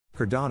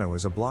Cardano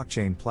is a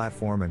blockchain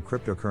platform and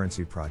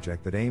cryptocurrency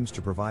project that aims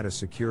to provide a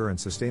secure and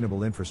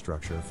sustainable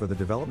infrastructure for the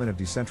development of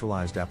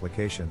decentralized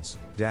applications,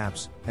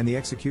 dApps, and the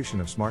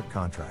execution of smart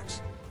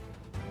contracts.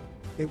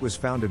 It was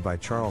founded by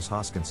Charles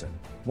Hoskinson,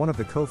 one of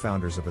the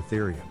co-founders of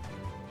Ethereum.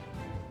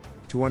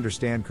 To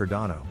understand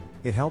Cardano,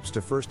 it helps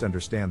to first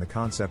understand the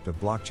concept of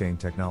blockchain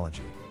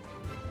technology.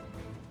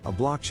 A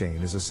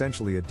blockchain is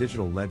essentially a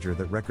digital ledger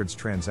that records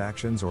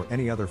transactions or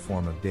any other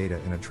form of data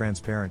in a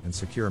transparent and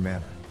secure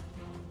manner.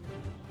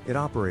 It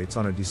operates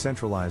on a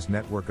decentralized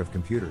network of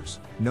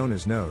computers, known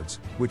as nodes,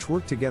 which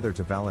work together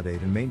to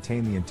validate and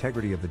maintain the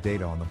integrity of the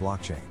data on the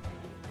blockchain.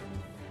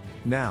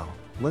 Now,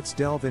 let's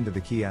delve into the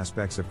key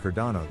aspects of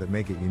Cardano that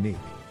make it unique.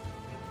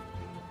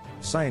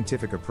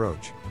 Scientific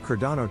approach.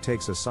 Cardano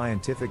takes a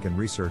scientific and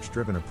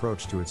research-driven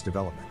approach to its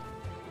development.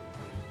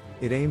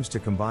 It aims to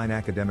combine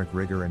academic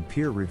rigor and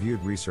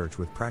peer-reviewed research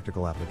with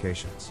practical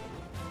applications.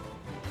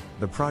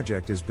 The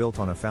project is built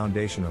on a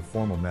foundation of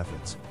formal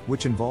methods,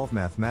 which involve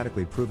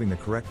mathematically proving the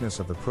correctness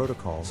of the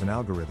protocols and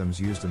algorithms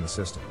used in the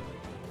system.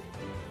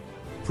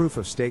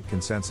 Proof-of-stake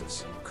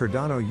consensus.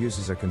 Cardano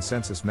uses a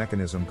consensus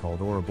mechanism called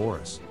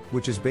Ouroboros,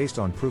 which is based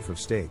on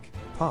proof-of-stake,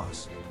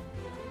 POS.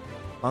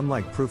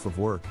 Unlike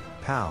proof-of-work,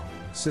 POW,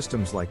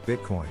 systems like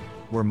Bitcoin,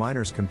 where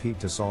miners compete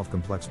to solve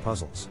complex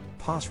puzzles,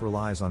 POS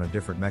relies on a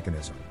different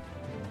mechanism.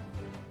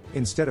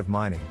 Instead of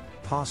mining,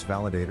 POS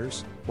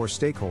validators, or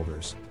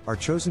stakeholders, are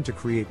chosen to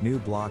create new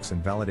blocks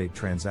and validate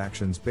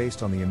transactions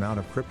based on the amount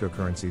of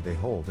cryptocurrency they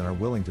hold and are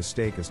willing to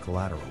stake as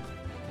collateral.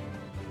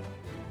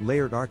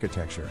 Layered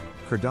architecture.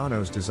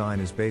 Cardano's design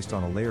is based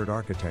on a layered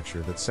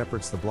architecture that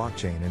separates the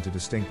blockchain into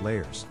distinct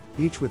layers,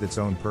 each with its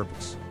own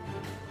purpose.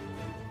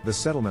 The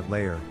settlement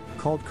layer,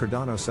 called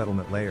Cardano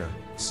Settlement Layer,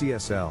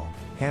 CSL,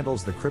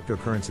 handles the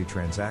cryptocurrency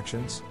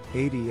transactions,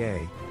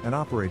 ADA, and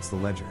operates the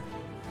ledger.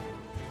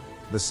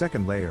 The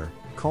second layer,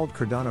 called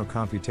Cardano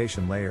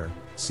Computation Layer,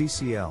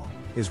 CCL,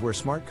 is where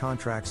smart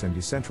contracts and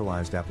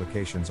decentralized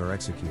applications are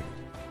executed.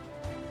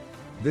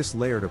 This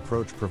layered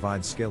approach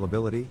provides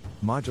scalability,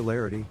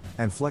 modularity,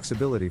 and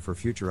flexibility for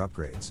future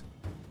upgrades.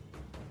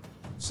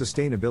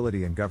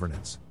 Sustainability and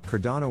governance.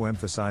 Cardano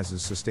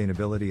emphasizes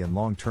sustainability and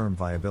long-term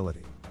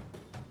viability.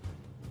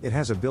 It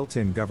has a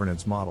built-in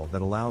governance model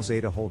that allows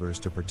ADA holders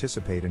to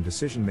participate in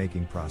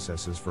decision-making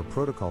processes for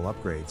protocol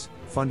upgrades,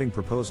 funding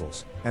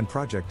proposals, and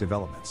project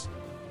developments.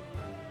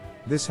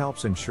 This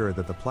helps ensure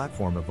that the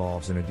platform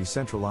evolves in a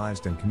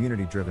decentralized and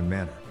community-driven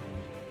manner.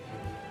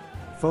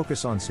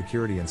 Focus on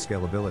security and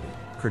scalability.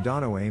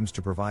 Cardano aims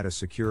to provide a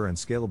secure and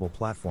scalable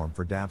platform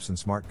for dApps and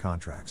smart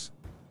contracts.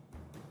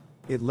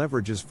 It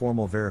leverages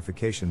formal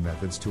verification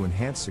methods to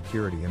enhance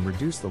security and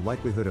reduce the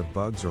likelihood of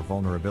bugs or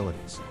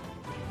vulnerabilities.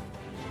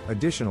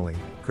 Additionally,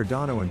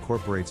 Cardano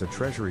incorporates a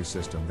treasury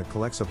system that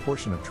collects a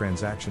portion of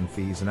transaction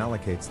fees and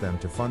allocates them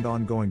to fund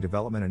ongoing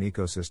development and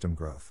ecosystem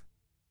growth.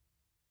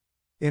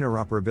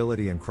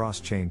 Interoperability and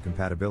cross-chain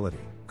compatibility.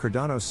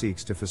 Cardano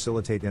seeks to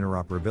facilitate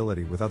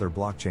interoperability with other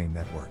blockchain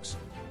networks.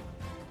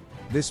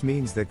 This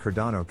means that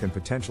Cardano can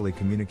potentially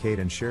communicate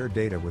and share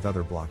data with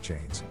other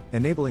blockchains,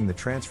 enabling the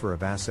transfer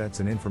of assets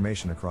and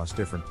information across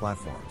different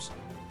platforms.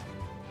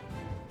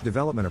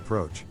 Development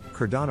approach.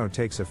 Cardano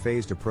takes a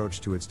phased approach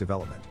to its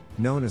development,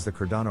 known as the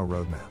Cardano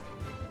Roadmap.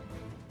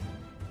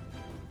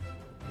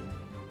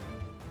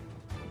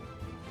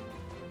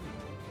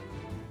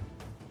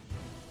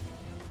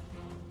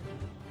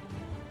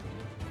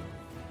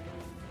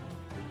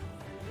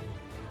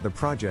 The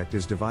project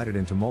is divided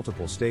into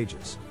multiple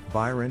stages: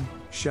 Byron,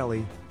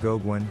 Shelley,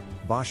 Goguen,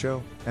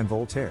 Basho, and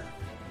Voltaire.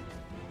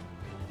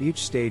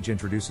 Each stage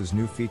introduces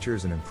new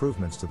features and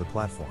improvements to the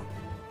platform.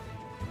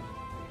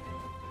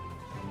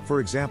 For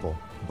example,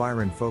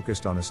 Byron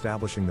focused on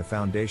establishing the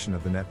foundation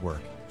of the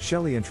network,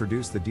 Shelley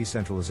introduced the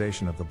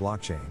decentralization of the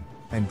blockchain,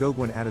 and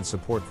Goguen added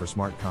support for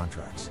smart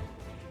contracts.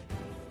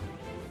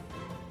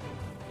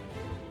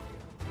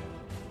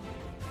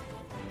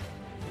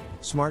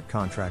 Smart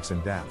contracts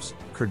and dApps.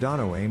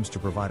 Cardano aims to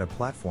provide a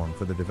platform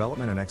for the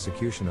development and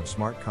execution of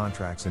smart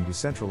contracts and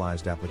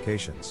decentralized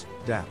applications,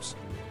 dApps.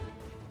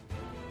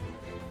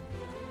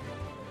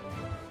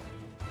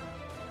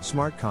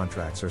 Smart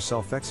contracts are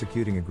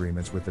self-executing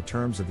agreements with the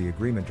terms of the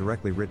agreement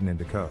directly written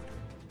into code.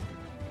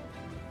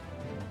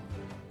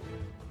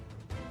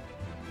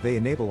 They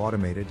enable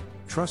automated,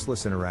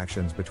 trustless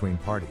interactions between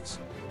parties.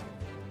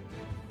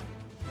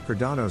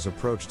 Cardano's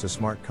approach to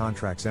smart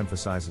contracts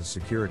emphasizes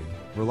security,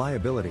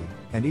 reliability,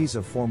 and ease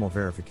of formal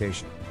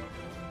verification.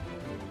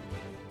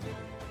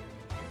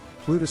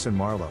 Plutus and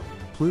Marlow.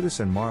 Plutus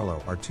and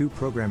Marlow are two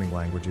programming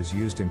languages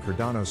used in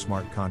Cardano's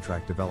smart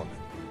contract development.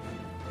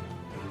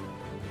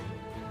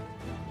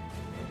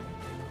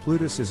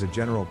 Plutus is a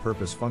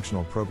general-purpose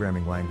functional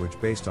programming language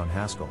based on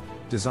Haskell,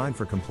 designed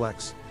for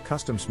complex,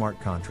 custom smart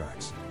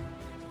contracts.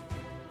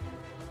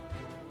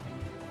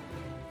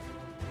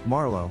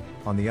 Marlow,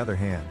 on the other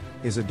hand,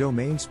 is a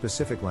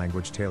domain-specific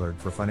language tailored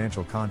for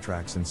financial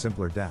contracts and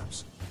simpler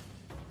dApps.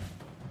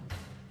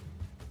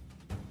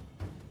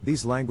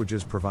 These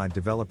languages provide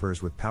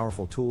developers with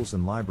powerful tools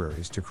and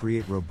libraries to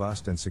create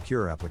robust and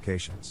secure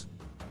applications.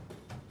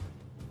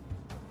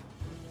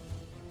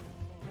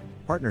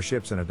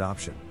 Partnerships and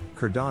adoption.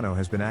 Cardano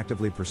has been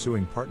actively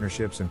pursuing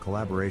partnerships and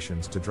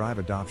collaborations to drive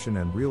adoption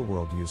and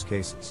real-world use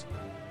cases.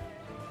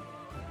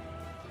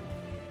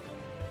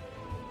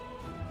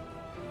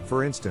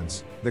 For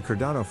instance, the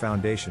Cardano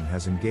Foundation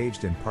has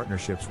engaged in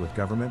partnerships with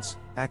governments,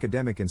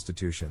 academic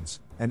institutions,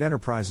 and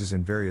enterprises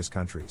in various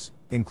countries,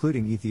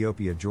 including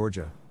Ethiopia,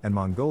 Georgia, and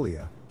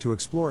Mongolia, to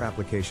explore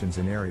applications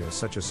in areas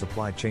such as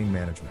supply chain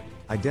management,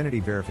 identity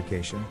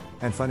verification,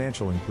 and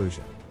financial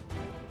inclusion.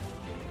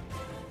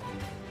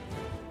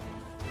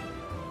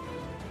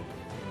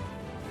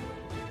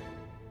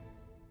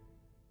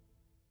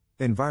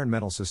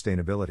 Environmental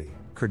sustainability.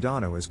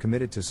 Cardano is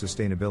committed to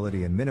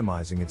sustainability and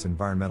minimizing its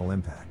environmental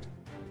impact.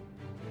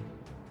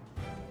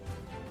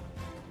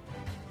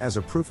 As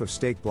a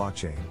proof-of-stake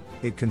blockchain,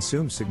 it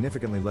consumes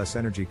significantly less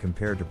energy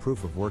compared to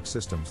proof-of-work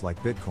systems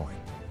like Bitcoin.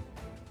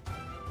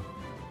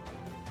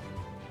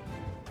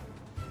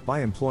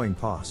 By employing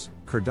POS,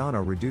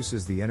 Cardano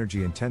reduces the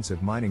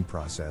energy-intensive mining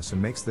process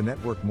and makes the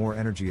network more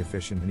energy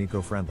efficient and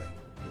eco-friendly.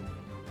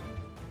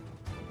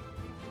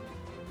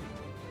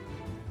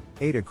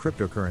 ADA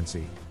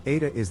cryptocurrency.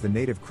 ADA is the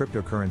native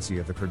cryptocurrency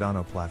of the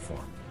Cardano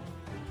platform.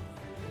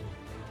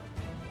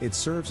 It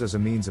serves as a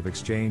means of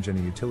exchange and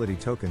a utility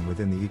token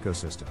within the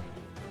ecosystem.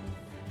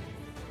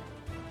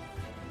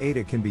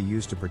 ADA can be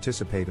used to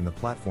participate in the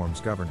platform's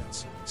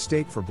governance,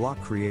 stake for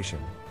block creation,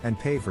 and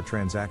pay for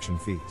transaction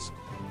fees.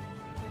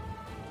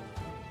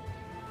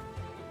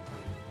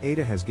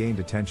 ADA has gained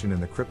attention in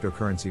the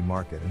cryptocurrency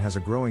market and has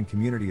a growing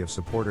community of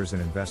supporters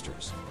and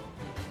investors.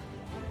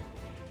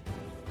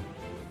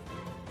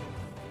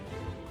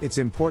 It's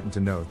important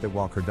to note that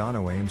while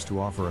Cardano aims to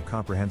offer a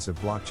comprehensive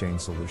blockchain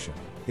solution,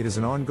 it is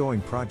an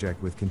ongoing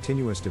project with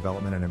continuous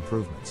development and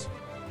improvements.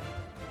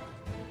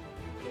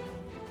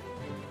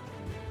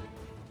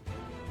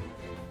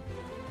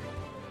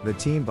 The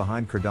team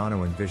behind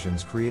Cardano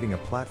envisions creating a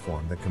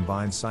platform that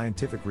combines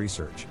scientific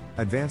research,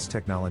 advanced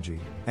technology,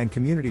 and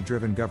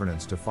community-driven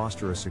governance to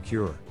foster a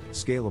secure,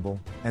 scalable,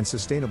 and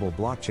sustainable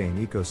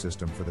blockchain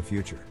ecosystem for the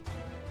future.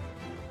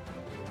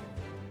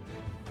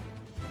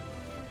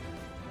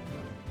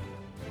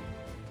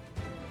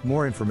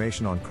 More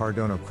information on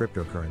Cardano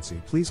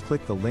cryptocurrency, please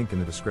click the link in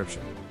the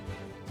description.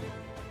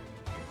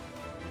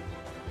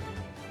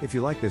 If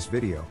you like this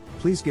video,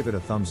 please give it a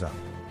thumbs up.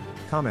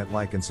 Comment,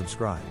 like, and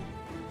subscribe.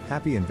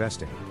 Happy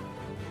investing!